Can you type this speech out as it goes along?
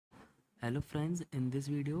Hello friends, in this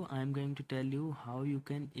video I am going to tell you how you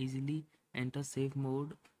can easily enter safe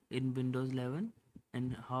mode in Windows 11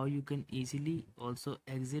 and how you can easily also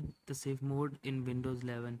exit the safe mode in Windows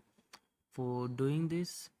 11. For doing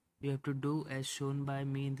this, you have to do as shown by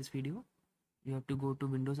me in this video. You have to go to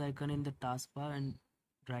Windows icon in the taskbar and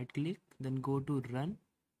right click, then go to run.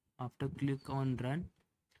 After click on run,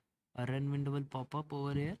 a run window will pop up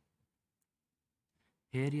over here.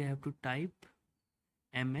 Here you have to type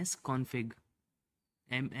msconfig.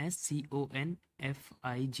 msconfig.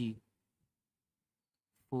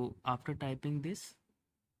 So after typing this,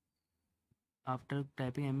 after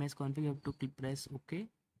typing msconfig, you have to press OK.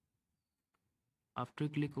 After you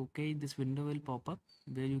click OK, this window will pop up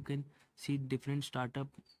where you can see different startup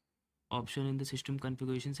option in the system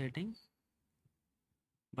configuration setting.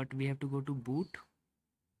 But we have to go to boot.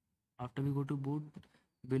 After we go to boot,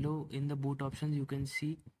 below in the boot options you can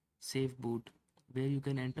see safe boot, where you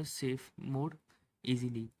can enter safe mode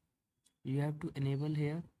easily. You have to enable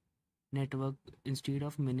here network instead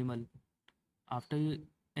of minimal. After you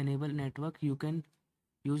enable network, you can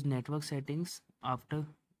use network settings after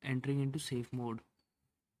entering into safe mode.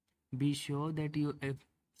 Be sure that you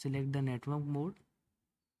select the network mode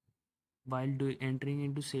while entering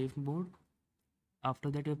into safe mode.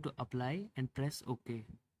 After that, you have to apply and press OK.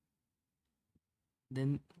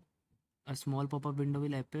 Then a small pop-up window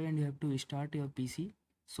will appear and you have to restart your PC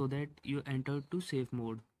so that you enter to safe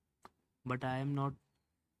mode. But I am not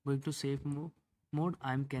going to safe mode.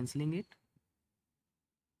 I am cancelling it.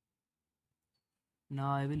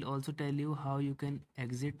 Now I will also tell you how you can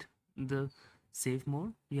exit the safe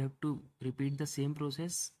mode. You have to repeat the same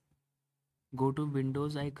process. Go to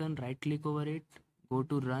Windows icon, right click over it, go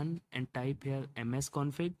to run and type here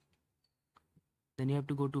msconfig. Then you have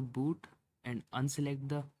to go to boot and unselect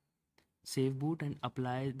the safe boot and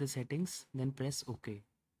apply the settings, then press OK.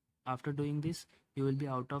 After doing this, you will be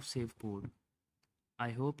out of safe mode.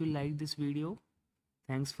 I hope you liked this video.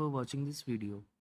 Thanks for watching this video.